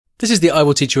This is the I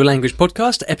Will Teach You a Language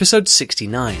podcast, episode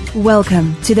 69.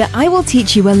 Welcome to the I Will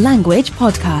Teach You a Language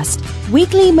podcast.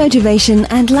 Weekly motivation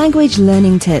and language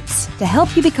learning tips to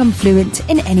help you become fluent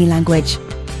in any language.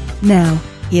 Now,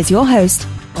 here's your host,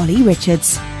 Ollie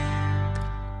Richards.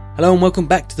 Hello and welcome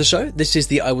back to the show. This is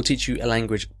the I Will Teach You a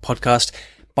Language podcast,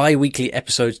 bi-weekly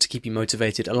episodes to keep you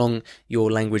motivated along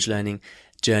your language learning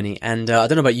journey. And I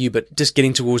don't know about you, but just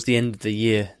getting towards the end of the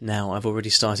year now, I've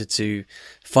already started to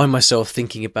find myself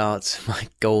thinking about my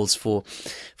goals for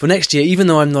next year, even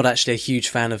though I'm not actually a huge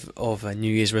fan of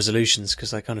New Year's resolutions,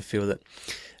 because I kind of feel that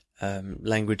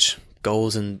language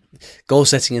goals and goal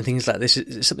setting and things like this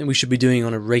is something we should be doing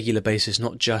on a regular basis,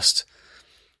 not just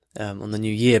on the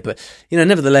new year. But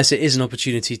nevertheless, it is an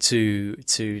opportunity to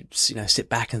sit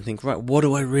back and think, right, what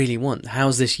do I really want?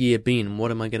 How's this year been?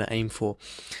 What am I going to aim for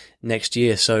next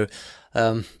year? So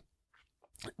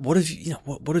what have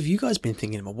you guys been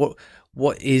thinking about?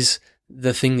 What is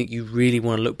the thing that you really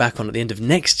want to look back on at the end of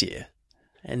next year,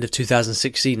 end of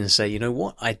 2016, and say, you know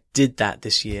what, I did that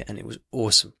this year and it was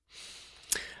awesome?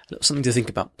 Something to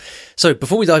think about. So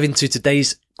before we dive into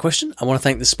today's question, I want to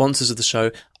thank the sponsors of the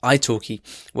show, italki,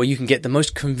 where you can get the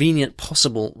most convenient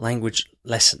possible language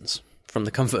lessons from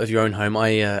the comfort of your own home.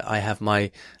 I have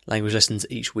my language lessons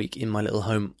each week in my little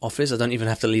home office. I don't even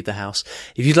have to leave the house.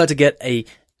 If you'd like to get a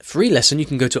free lesson, you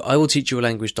can go to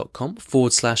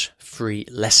iwillteachyoualanguage.com/free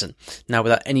lesson. Now,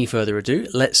 without any further ado,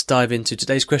 let's dive into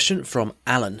today's question from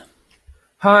Alan.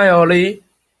 Hi, Ollie.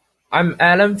 I'm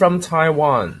Alan from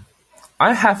Taiwan.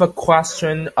 I have a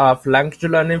question of language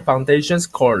learning foundations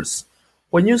course.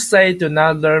 When you say do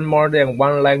not learn more than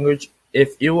one language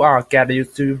if you are getting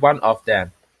used to one of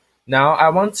them. Now I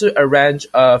want to arrange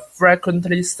a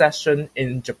frequently session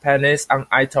in Japanese on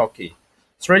italki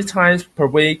 3 times per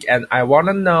week, and I want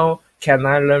to know, can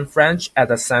I learn French at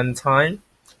the same time?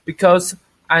 Because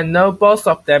I know both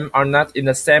of them are not in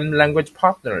the same language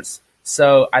partners,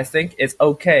 so I think it's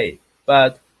okay.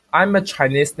 But I'm a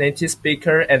Chinese native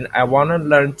speaker and I want to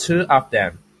learn 2 of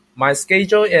them. My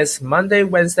schedule is Monday,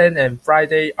 Wednesday, and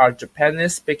Friday are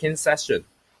Japanese speaking session.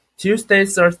 Tuesday,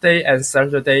 Thursday, and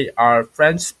Saturday are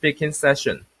French speaking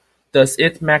session. Does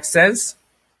it make sense?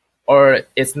 Or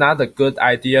it's not a good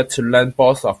idea to learn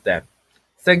both of them?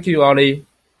 Thank you, Ollie.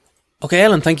 Okay,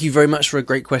 Alan, thank you very much for a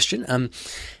great question.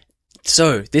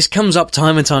 So this comes up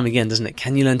time and time again, doesn't it?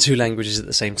 Can you learn 2 languages at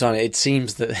the same time? It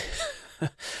seems that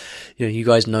you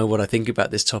guys know what I think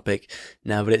about this topic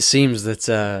now, but it seems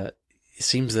that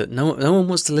no one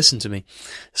wants to listen to me.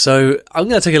 So I'm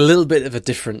going to take a little bit of a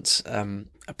different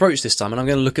approach this time, and I'm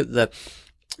going to look at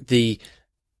the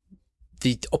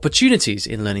opportunities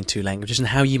in learning 2 languages and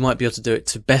how you might be able to do it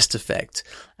to best effect,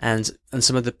 and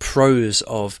some of the pros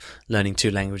of learning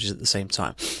 2 languages at the same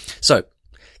time. So,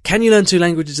 can you learn 2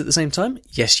 languages at the same time?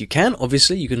 Yes, you can.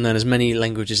 Obviously, you can learn as many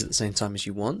languages at the same time as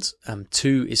you want.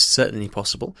 2 is certainly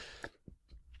possible.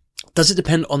 Does it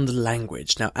depend on the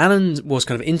language? Now, Alan was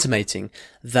kind of intimating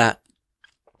that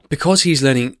because he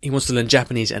wants to learn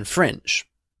Japanese and French,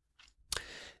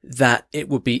 that it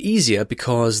would be easier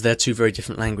because they're 2 very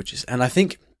different languages. And I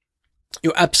think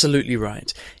you're absolutely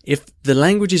right. If the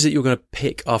languages that you're going to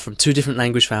pick are from 2 different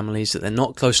language families, that they're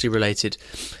not closely related,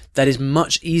 that is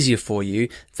much easier for you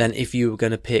than if you were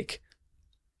going to pick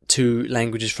 2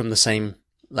 languages from the same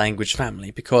language family.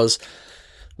 Because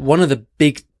one of the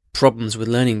big problems with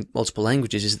learning multiple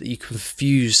languages is that you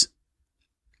confuse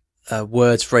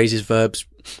words, phrases, verbs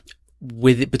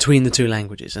between the 2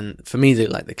 languages. And for me,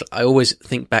 I always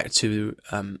think back to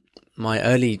my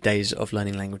early days of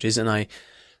learning languages, and I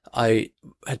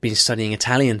had been studying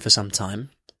Italian for some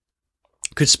time,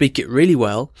 could speak it really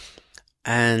well,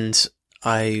 and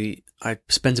I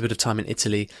spent a bit of time in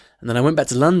Italy, and then I went back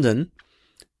to London,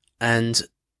 and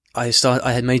I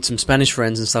had made some Spanish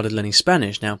friends and started learning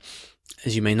Spanish. Now,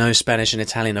 as you may know, Spanish and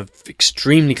Italian are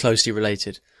extremely closely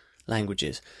related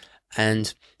languages,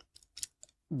 and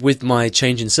with my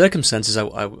change in circumstances,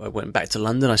 I went back to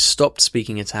London. I stopped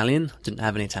speaking Italian. Didn't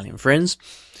have any Italian friends.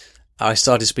 I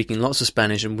started speaking lots of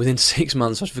Spanish, and within 6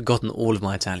 months, I'd forgotten all of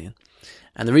my Italian.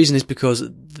 And the reason is because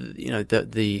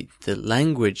the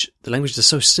languages are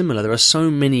so similar. There are so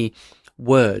many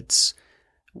words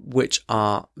which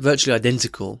are virtually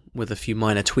identical with a few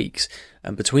minor tweaks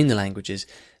between the languages,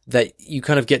 that you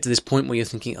kind of get to this point where you're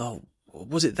thinking, oh,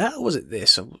 was it that or was it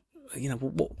this? Or,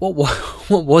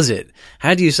 what was it?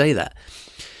 How do you say that?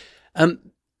 And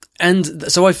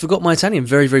so I forgot my Italian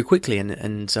very, very quickly,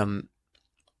 and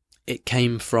it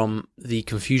came from the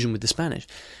confusion with the Spanish.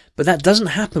 But that doesn't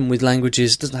happen with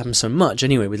languages, doesn't happen so much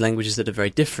anyway, with languages that are very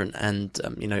different. And,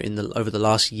 over the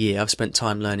last year, I've spent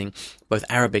time learning both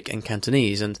Arabic and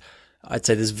Cantonese, and I'd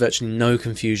say there's virtually no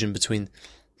confusion between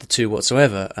the two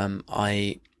whatsoever.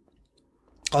 I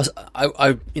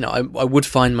would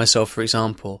find myself, for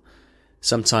example,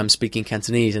 sometimes speaking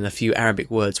Cantonese and a few Arabic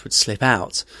words would slip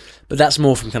out, but that's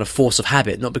more from kind of force of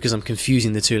habit, not because I'm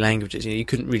confusing the two languages. You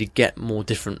couldn't really get more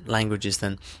different languages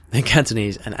than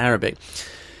Cantonese and Arabic.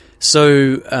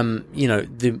 So,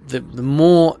 the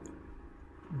more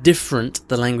different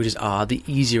the languages are, the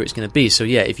easier it's going to be. So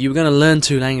yeah, if you were going to learn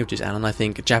two languages, Alan, I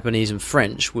think Japanese and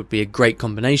French would be a great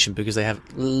combination because they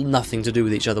have nothing to do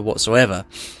with each other whatsoever.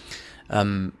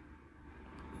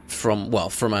 From a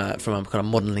kind of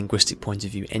modern linguistic point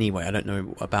of view anyway. I don't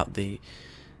know about the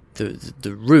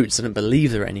roots. I don't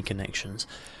believe there are any connections.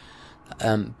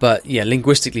 But yeah,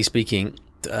 linguistically speaking,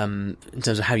 in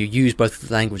terms of how you use both of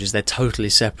the languages, they're totally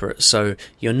separate. So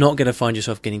you're not going to find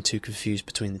yourself getting too confused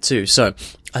between the two. So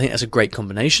I think that's a great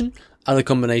combination. Other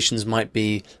combinations might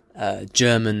be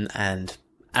German and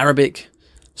Arabic,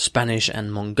 Spanish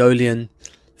and Mongolian,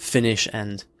 Finnish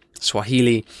and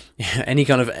Swahili.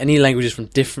 Any languages from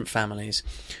different families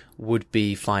would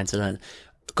be fine to learn.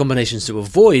 Combinations to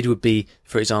avoid would be,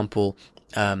 for example,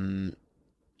 Spanish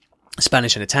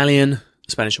and Italian,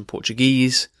 Spanish and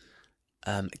Portuguese,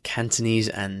 Cantonese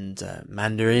and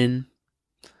Mandarin,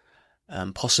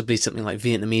 possibly something like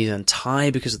Vietnamese and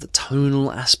Thai because of the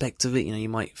tonal aspect of it. You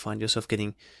might find yourself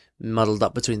getting muddled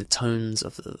up between the tones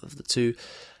of the two.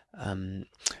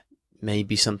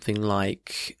 Maybe something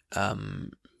like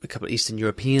a couple of Eastern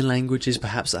European languages,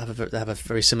 perhaps, that have a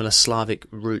very similar Slavic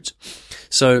root.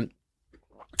 So,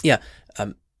 yeah.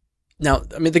 Now,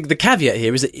 I mean, the caveat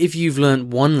here is that if you've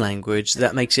learned one language,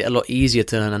 that makes it a lot easier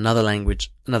to learn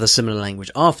another similar language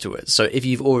afterwards. So if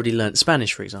you've already learned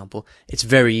Spanish, for example, it's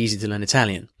very easy to learn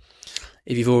Italian.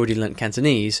 If you've already learned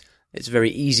Cantonese, it's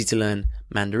very easy to learn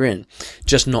Mandarin,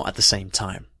 just not at the same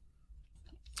time.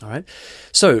 All right.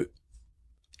 So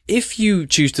if you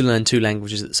choose to learn two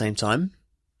languages at the same time,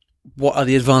 what are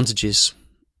the advantages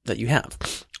that you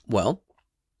have? Well,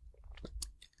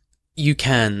 you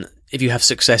can, if you have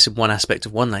success in one aspect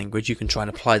of one language, you can try and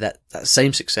apply that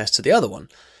same success to the other one.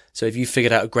 So if you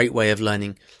figured out a great way of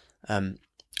learning,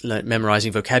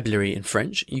 memorizing vocabulary in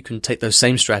French, you can take those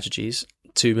same strategies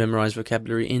to memorize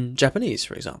vocabulary in Japanese,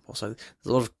 for example. So there's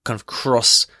a lot of kind of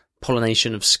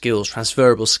cross-pollination of skills,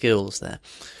 transferable skills there.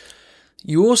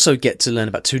 You also get to learn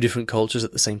about two different cultures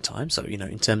at the same time. So,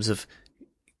 in terms of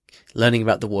learning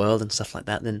about the world and stuff like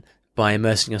that, then by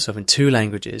immersing yourself in two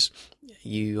languages,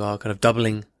 you are kind of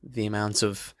doubling the amount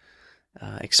of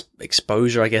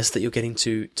exposure, I guess, that you're getting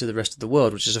to the rest of the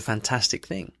world, which is a fantastic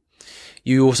thing.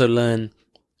 You also learn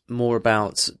more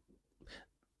about,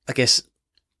 I guess,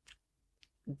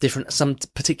 some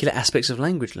particular aspects of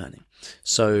language learning.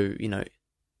 So,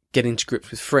 getting to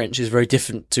grips with French is very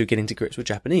different to getting to grips with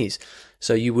Japanese.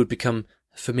 So you would become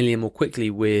familiar more quickly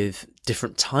with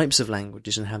different types of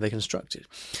languages and how they're constructed.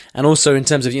 And also in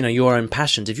terms of, your own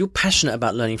passions. If you're passionate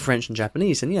about learning French and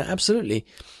Japanese, then yeah, absolutely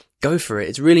go for it.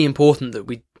 It's really important that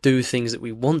we do things that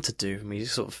we want to do and we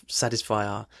sort of satisfy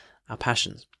our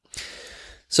passions.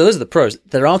 So those are the pros.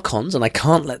 There are cons, and I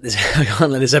can't let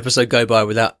this episode go by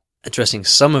without addressing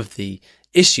some of the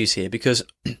issues here, because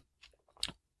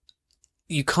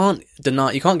you can't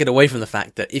get away from the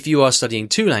fact that if you are studying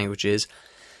two languages,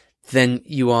 then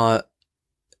you are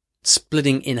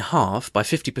splitting in half by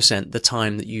 50% the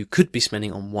time that you could be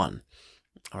spending on one.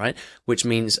 All right. Which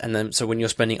means, so when you're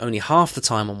spending only half the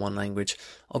time on one language,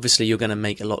 obviously you're going to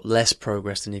make a lot less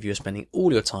progress than if you're spending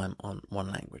all your time on one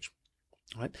language.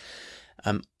 All right.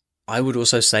 I would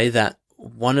also say that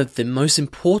one of the most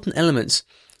important elements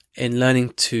in learning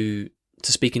to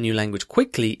speak a new language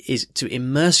quickly is to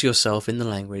immerse yourself in the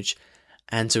language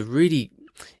and to really,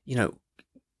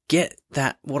 get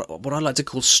that, what I like to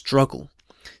call struggle.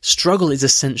 Struggle is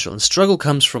essential, and struggle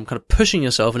comes from kind of pushing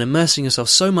yourself and immersing yourself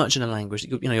so much in a language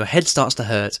that your head starts to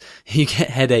hurt, you get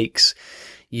headaches,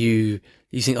 you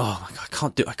think, oh,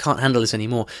 I can't handle this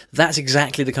anymore. That's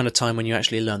exactly the kind of time when you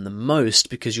actually learn the most,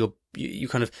 because your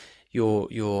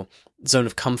zone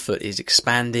of comfort is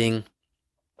expanding,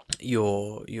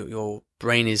 your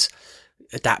brain is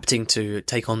adapting to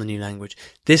take on the new language.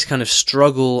 This kind of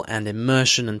struggle and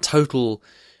immersion and total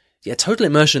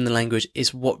immersion in the language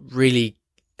is what really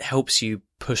helps you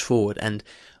push forward. And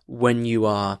when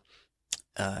you're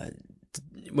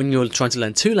trying to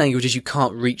learn two languages, you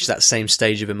can't reach that same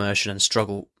stage of immersion and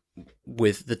struggle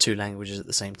with the two languages at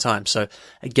the same time. So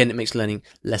again, it makes learning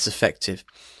less effective.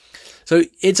 So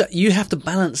you have to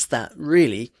balance that,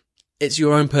 really. It's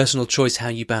your own personal choice how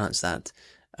you balance that.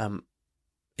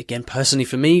 again, personally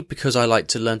for me, because I like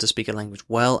to learn to speak a language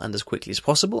well and as quickly as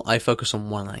possible, I focus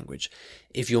on one language.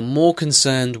 If you're more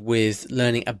concerned with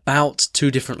learning about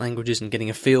two different languages and getting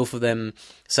a feel for them,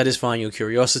 satisfying your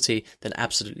curiosity, then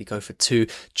absolutely go for two.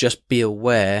 Just be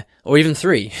aware, or even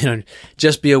three,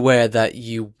 just be aware that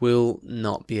you will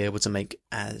not be able to make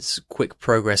as quick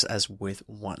progress as with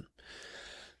one.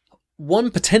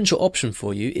 One potential option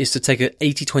for you is to take an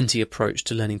 80-20 approach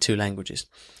to learning two languages.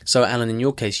 So, Alan, in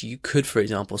your case, you could, for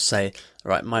example, say,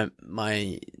 right,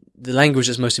 the language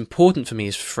that's most important for me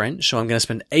is French, so I'm going to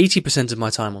spend 80% of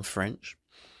my time on French,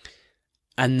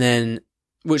 and then,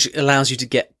 which allows you to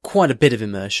get quite a bit of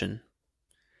immersion,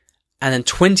 and then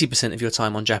 20% of your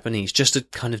time on Japanese, just to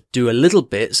kind of do a little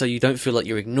bit, so you don't feel like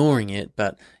you're ignoring it,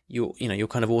 but you're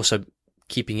kind of also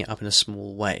keeping it up in a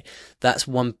small way. That's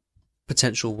one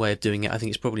potential way of doing it. I think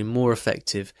it's probably more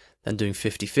effective than doing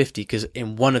 50-50, because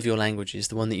in one of your languages,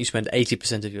 the one that you spend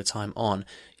 80% of your time on,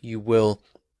 you will,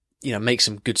 make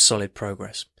some good solid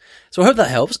progress. So I hope that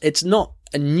helps. It's not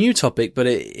a new topic, but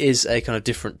it is a kind of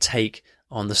different take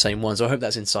on the same one. So I hope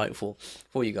that's insightful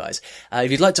for you guys.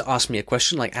 If you'd like to ask me a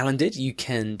question like Alan did, you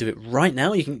can do it right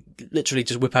now. You can literally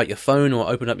just whip out your phone or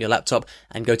open up your laptop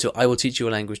and go to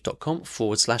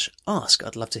iwillteachyoualanguage.com/ask.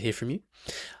 I'd love to hear from you.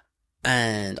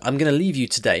 And I'm going to leave you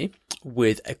today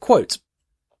with a quote.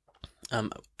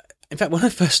 In fact, when I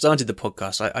first started the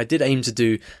podcast, I did aim to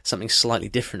do something slightly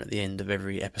different at the end of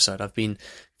every episode. I've been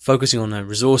focusing on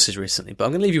resources recently, but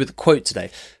I'm going to leave you with a quote today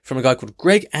from a guy called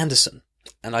Greg Anderson.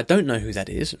 And I don't know who that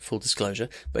is, full disclosure,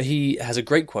 but he has a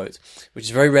great quote, which is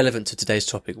very relevant to today's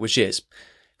topic, which is,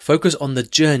 "Focus on the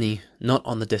journey, not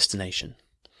on the destination.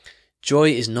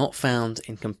 Joy is not found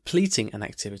in completing an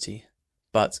activity,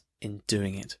 but in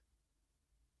doing it."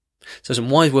 So some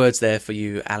wise words there for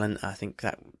you, Alan. I think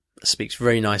that speaks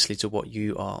very nicely to what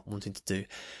you are wanting to do.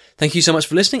 Thank you so much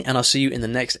for listening, and I'll see you in the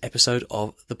next episode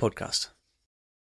of the podcast.